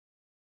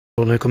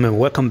Assalamualaikum and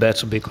welcome back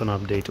to Bitcoin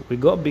update. We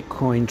got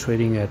Bitcoin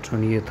trading at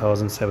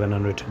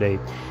 28,700 today.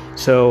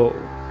 So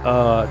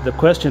the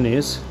question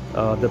is,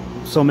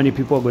 so many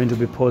people are going to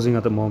be posing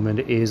at the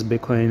moment, is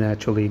Bitcoin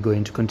actually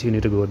going to continue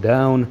to go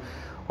down,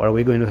 or are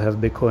we going to have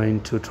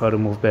Bitcoin to try to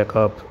move back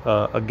up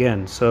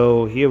again?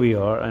 So here we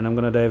are, and I'm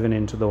going to dive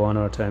into the 1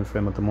 hour time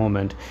frame at the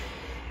moment.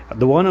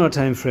 The 1 hour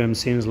time frame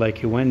seems like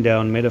he went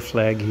down, made a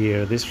flag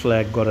here. This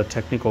flag got a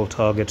technical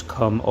target,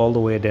 come all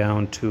the way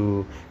down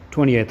to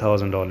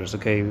 $28,000.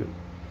 okay,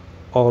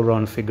 all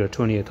round figure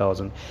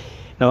 28,000.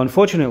 Now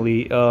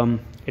unfortunately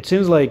it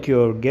seems like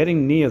you're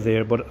getting near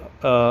there, but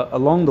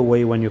along the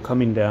way when you're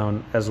coming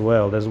down as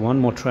well, there's one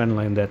more trend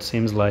line that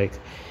seems like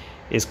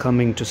is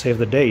coming to save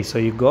the day. So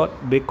you got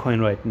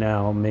Bitcoin right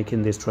now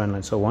making this trend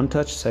line, so one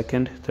touch,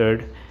 second,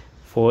 third,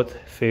 fourth,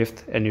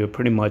 fifth, and you're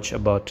pretty much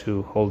about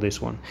to hold this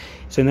one.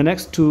 So in the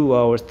next 2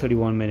 hours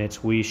 31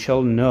 minutes we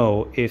shall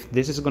know if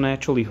this is going to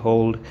actually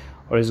hold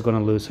or is going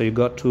to lose. So you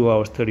got 2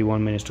 hours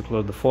 31 minutes to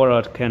close the 4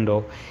 hour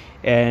candle,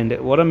 and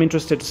what I'm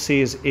interested to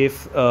see is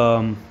if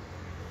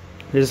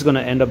this is going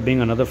to end up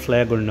being another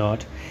flag or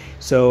not.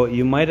 So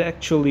you might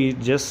actually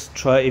just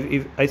try,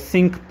 if I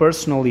think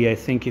personally, I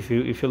think if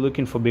you're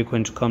looking for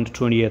Bitcoin to come to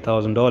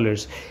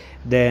 $28,000,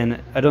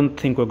 then I don't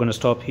think we're going to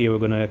stop here. We're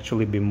going to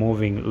actually be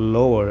moving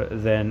lower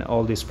than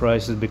all these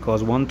prices,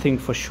 because one thing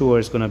for sure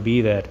is going to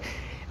be that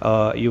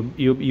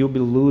you'll be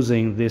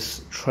losing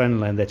this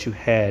trend line that you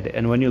had,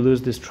 and when you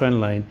lose this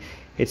trend line,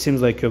 it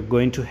seems like you're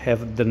going to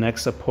have the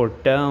next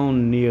support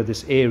down near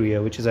this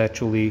area, which is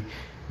actually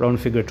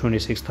round figure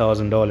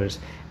 $26,000.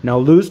 Now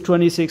lose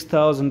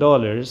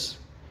 $26,000,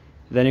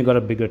 then you got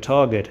a bigger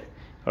target.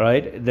 All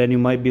right, then you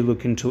might be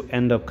looking to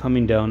end up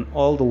coming down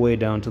all the way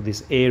down to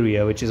this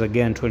area, which is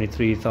again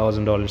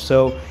 $23,000.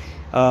 So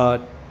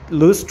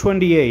lose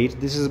 28,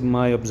 this is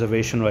my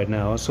observation right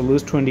now. So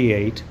lose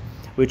 28,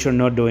 which you're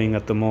not doing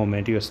at the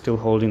moment. You're still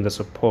holding the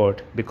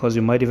support, because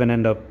you might even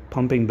end up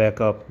pumping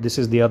back up. This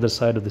is the other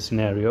side of the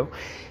scenario.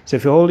 So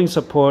if you're holding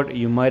support,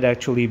 you might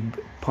actually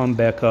pump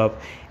back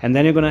up, and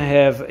then you're going to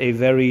have a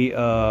very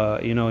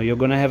you're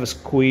going to have a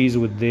squeeze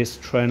with this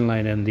trend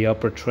line, and the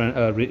upper trend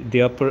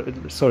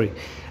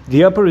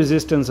the upper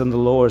resistance and the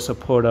lower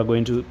support are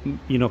going to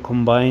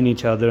combine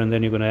each other, and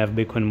then you're going to have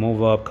Bitcoin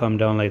move up, come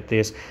down like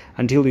this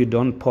until you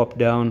don't pop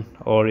down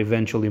or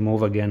eventually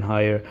move again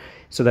higher.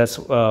 So that's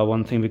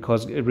one thing,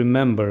 because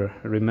remember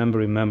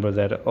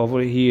that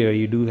over here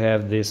you do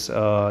have this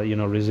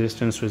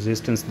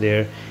resistance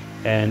there,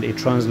 and it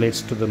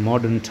translates to the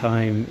modern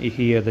time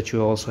here that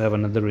you also have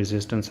another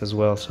resistance as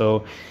well.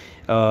 So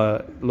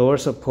lower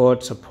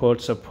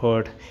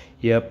support,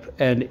 yep.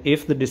 And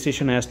if the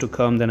decision has to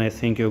come, then I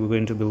think you're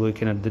going to be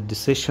looking at the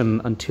decision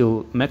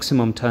until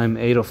maximum time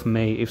 8th of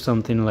May, if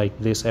something like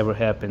this ever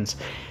happens.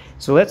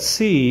 So let's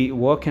see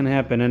what can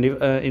happen. And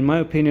if, in my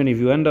opinion, if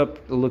you end up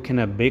looking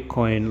at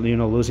Bitcoin,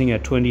 losing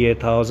at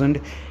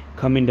 28,000,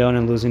 coming down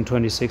and losing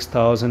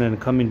 26,000, and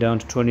coming down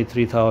to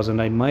 23,000,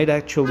 I might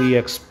actually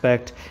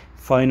expect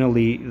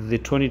finally the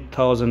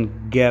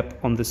 20,000 gap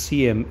on the the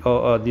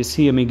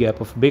CME gap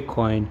of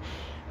Bitcoin,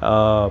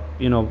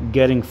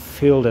 getting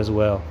filled as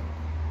well.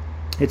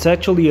 It's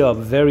actually a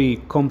very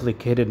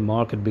complicated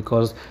market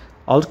because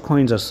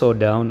altcoins are so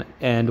down,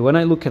 and when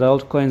I look at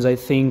altcoins, I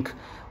think,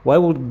 why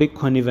would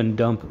Bitcoin even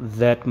dump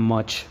that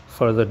much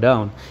further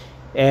down?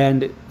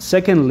 And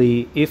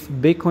secondly, if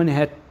Bitcoin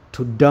had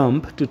to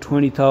dump to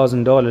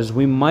 $20,000,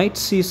 we might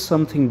see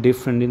something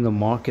different in the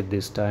market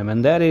this time,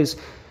 and that is,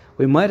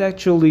 we might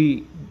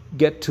actually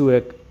get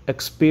to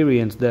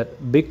experience that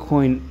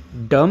Bitcoin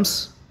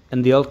dumps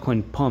and the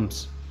altcoin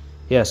pumps.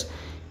 Yes,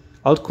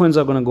 altcoins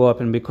are going to go up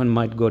and Bitcoin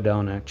might go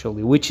down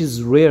actually, which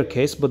is rare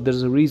case, but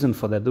there's a reason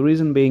for that. The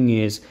reason being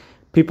is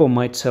people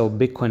might sell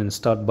Bitcoin and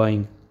start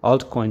buying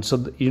altcoins. So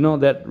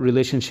that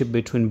relationship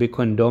between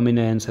Bitcoin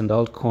dominance and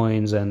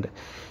altcoins and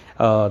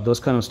those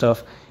kind of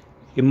stuff,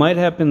 it might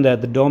happen that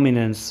the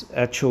dominance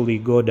actually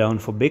go down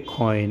for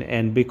Bitcoin,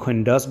 and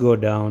Bitcoin does go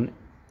down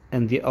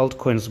and the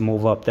altcoins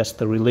move up. That's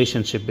the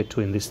relationship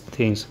between these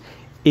things.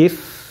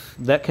 If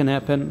that can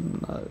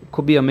happen,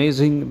 could be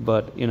amazing,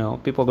 but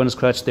people are going to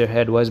scratch their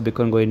head, why is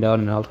Bitcoin going down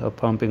and alt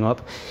pumping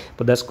up?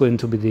 But that's going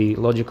to be the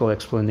logical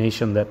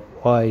explanation, that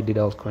why did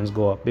altcoins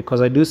go up,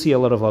 because I do see a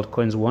lot of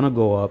altcoins want to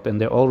go up and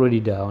they're already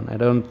down. I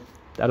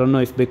don't know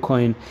if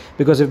Bitcoin,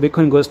 because if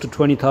Bitcoin goes to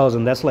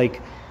 20,000, that's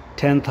like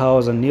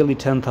 10,000, nearly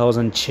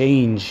 10,000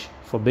 change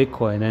for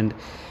Bitcoin, and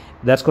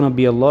that's going to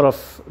be a lot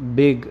of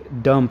big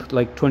dump,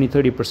 like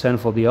 20-30%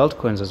 for the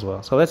altcoins as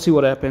well. So let's see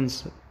what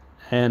happens,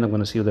 and I'm going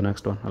to see you the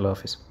next one. Allah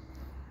Hafiz.